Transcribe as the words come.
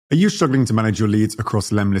Are you struggling to manage your leads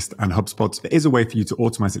across lemlist and HubSpot? There is a way for you to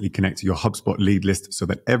automatically connect to your HubSpot lead list so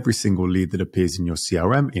that every single lead that appears in your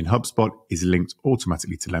CRM in HubSpot is linked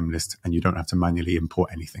automatically to lemlist and you don't have to manually import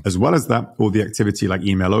anything. As well as that, all the activity like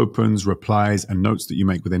email opens, replies, and notes that you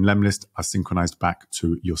make within lemlist are synchronized back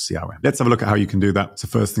to your CRM. Let's have a look at how you can do that. So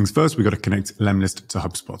first things first, we've got to connect lemlist to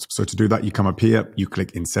HubSpot. So to do that, you come up here, you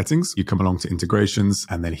click in settings, you come along to integrations,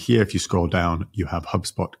 and then here, if you scroll down, you have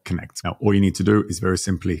HubSpot Connect. Now, all you need to do is very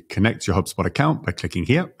simply connect your HubSpot account by clicking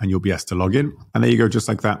here and you'll be asked to log in. And there you go, just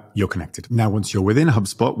like that, you're connected. Now, once you're within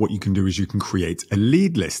HubSpot, what you can do is you can create a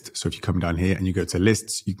lead list. So if you come down here and you go to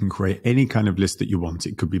lists, you can create any kind of list that you want.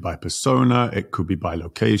 It could be by persona, it could be by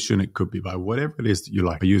location, it could be by whatever it is that you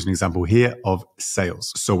like. I use an example here of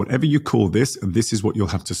sales. So whatever you call this, this is what you'll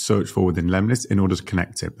have to search for within lemlist in order to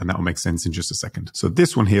connect it. And that will make sense in just a second. So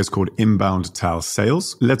this one here is called inbound tile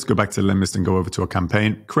sales. Let's go back to lemlist and go over to a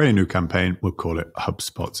campaign, create a new campaign. We'll call it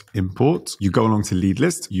HubSpot Import. You go along to lead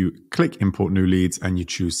list, you click import new leads and you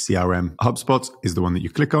choose CRM. HubSpot is the one that you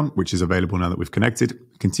click on, which is available now that we've connected.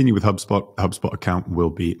 Continue with HubSpot. The HubSpot account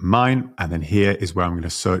will be mine. And then here is where I'm going to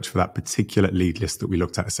search for that particular lead list that we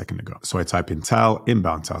looked at a second ago. So I type in tile,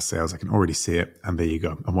 inbound tile sales. I can already see it. And there you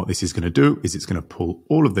go. And what this is going to do is it's going to pull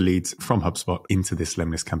all of the leads from HubSpot into this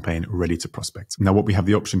lemlist campaign ready to prospect. Now, what we have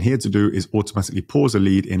the option here to do is automatically pause a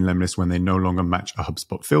lead in lemlist when they no longer match a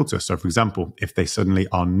HubSpot filter. So for example, if they suddenly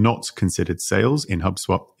are not considered sales in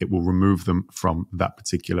HubSpot, it will remove them from that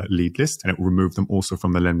particular lead list and it will remove them also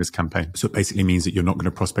from the lemlist campaign. So it basically means that you're not going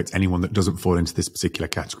to prospect anyone that doesn't fall into this particular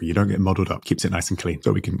category. You don't get muddled up, keeps it nice and clean.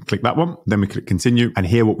 So we can click that one, then we click continue. And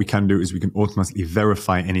here what we can do is we can automatically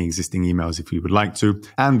verify any existing emails if we would like to.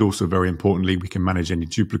 And also very importantly, we can manage any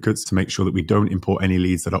duplicates to make sure that we don't import any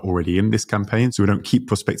leads that are already in this campaign. So we don't keep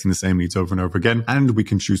prospecting the same leads over and over again. And we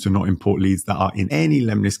can choose to not import leads that are in any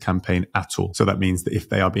lemlist campaign at all. So that means that if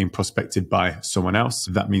they are being prospected by someone else,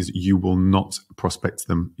 that means that you will not prospect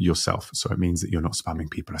them yourself. So it means that you're not spamming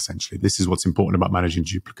people essentially. This is what's important about managing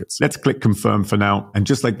duplicates. Let's click confirm for now. And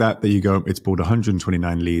just like that, there you go. It's pulled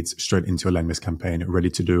 129 leads straight into a lemlist campaign, ready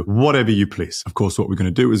to do whatever you please. Of course, what we're going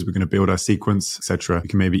to do is we're going to build our sequence, etc. We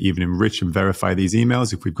can maybe even enrich and verify these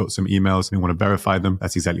emails. If we've got some emails and we want to verify them,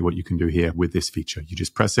 that's exactly what you can do here with this feature. You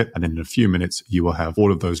just press it and then in a few minutes, you will have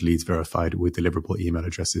all of those leads verified with deliverable email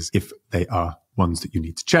addresses if they are ones that you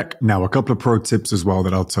need to check. Now, a couple of pro tips as well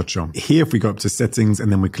that I'll touch on. Here, if we go up to settings and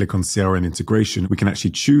then we click on CRM integration, we can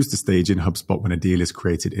actually choose the stage in HubSpot when a deal is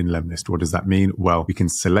created in lemlist. What does that mean? Well, we can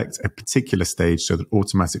select a particular stage so that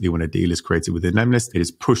automatically when a deal is created within lemlist, it is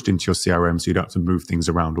pushed into your CRM so you don't have to move things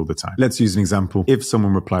around all the time. Let's use an example. If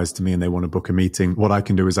someone replies to me and they want to book a meeting, what I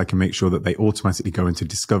can do is I can make sure that they automatically go into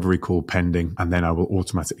discovery call pending, and then I will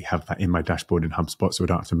automatically have that in my dashboard in HubSpot so I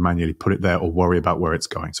don't have to manually put it there or worry about where it's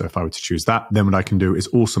going. So if I were to choose that, then what I can do is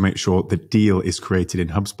also make sure the deal is created in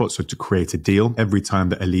HubSpot. So to create a deal every time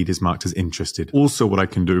that a lead is marked as interested. Also, what I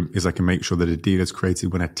can do is I can make sure that a deal is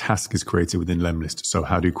created when a task is created within lemlist. So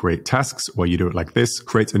how do you create tasks? Well, you do it like this.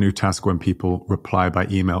 Create a new task when people reply by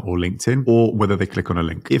email or LinkedIn, or whether they click on a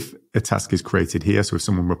link. If a task is created here, so if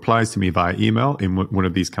someone replies to me via email in one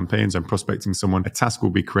of these campaigns, I'm prospecting someone, a task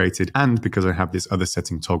will be created. And because I have this other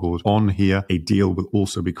setting toggled on here, a deal will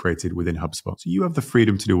also be created within HubSpot. So you have the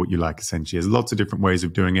freedom to do what you like, essentially. There's lots of different ways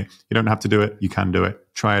of doing it. You don't have to do it. You can do it.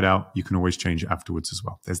 Try it out. You can always change it afterwards as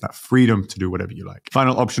well. There's that freedom to do whatever you like.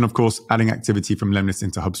 Final option, of course, adding activity from lemlist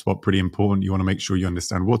into HubSpot. Pretty important. You want to make sure you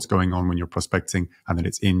understand what's going on when you're prospecting and that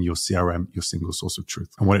it's in your CRM, your single source of truth.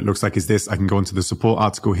 And what it looks like is this. I can go into the support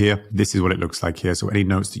article here. This is what it looks like here. So any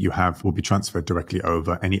notes that you have will be transferred directly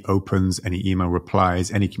over. Any opens, any email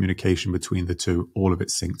replies, any communication between the two, all of it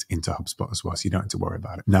synced into HubSpot as well. So you don't have to worry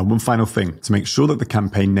about it. Now, one final thing, to make sure that the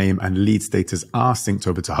campaign name and lead status are synced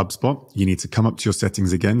over to HubSpot, you need to come up to your settings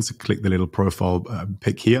again. So click the little profile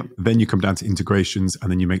pick here. Then you come down to integrations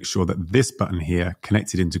and then you make sure that this button here,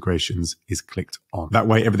 connected integrations, is clicked on. That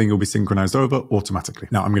way, everything will be synchronized over automatically.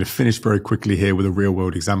 Now, I'm going to finish very quickly here with a real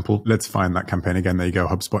world example. Let's find that campaign again. There you go.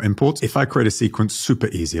 HubSpot import. If I create a sequence, super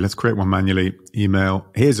easy. Let's create one manually. Email.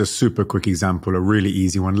 Here's a super quick example, a really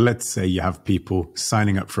easy one. Let's say you have people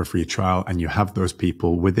signing up for a free trial and you have those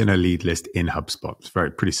people within a lead list in HubSpot. It's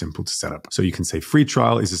pretty simple to set up. So you can say free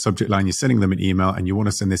trial is a subject line. You're sending them an email and you want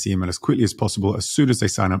to send this email as quickly as possible as soon as they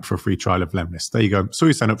sign up for a free trial of Lemlist. There you go. So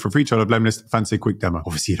you sign up for a free trial of Lemlist. Fancy a quick demo.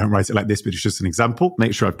 Obviously, you don't write it like this, but it's just an example.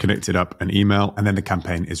 Make sure I've connected up an email, and then the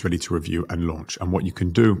campaign is ready to review and launch. And what you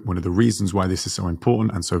can do, one of the reasons why this is so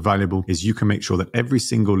important and so valuable, is you can make sure that every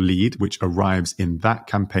single lead which arrives in that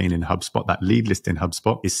campaign in HubSpot, that lead list in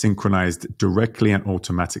HubSpot, is synchronized directly and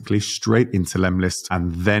automatically straight into Lemlist,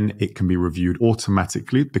 and then it can be reviewed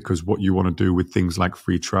automatically, because what you want to do with things like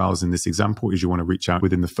free trials in this example is you want to reach out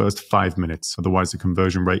within the first 5 minutes. Otherwise, the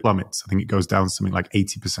conversion rate plummets. I think it goes down something like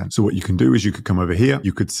 80%. So what you can do is you could come over here,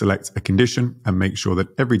 you could select a condition and make sure that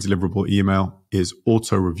every deliverable email is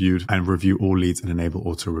auto-reviewed, and review all leads and enable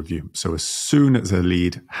auto-review. So as soon as a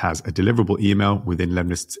lead has a deliverable email within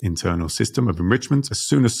Lemlist's internal system of enrichment, as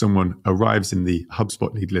soon as someone arrives in the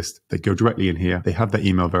HubSpot lead list, they go directly in here, they have their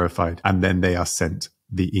email verified, and then they are sent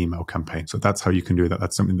the email campaign. So that's how you can do that.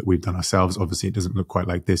 That's something that we've done ourselves. Obviously, it doesn't look quite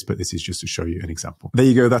like this, but this is just to show you an example. There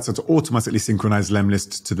you go. That's how to automatically synchronize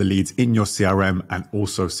Lemlist to the leads in your CRM, and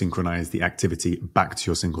also synchronize the activity back to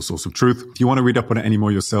your single source of truth. If you want to read up on it any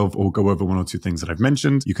more yourself, or go over one or two things that I've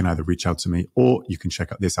mentioned, you can either reach out to me, or you can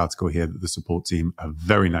check out this article here that the support team have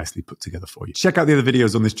very nicely put together for you. Check out the other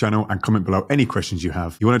videos on this channel and comment below any questions you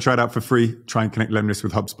have. You want to try it out for free? Try and connect Lemlist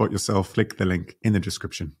with HubSpot yourself? Click the link in the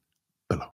description.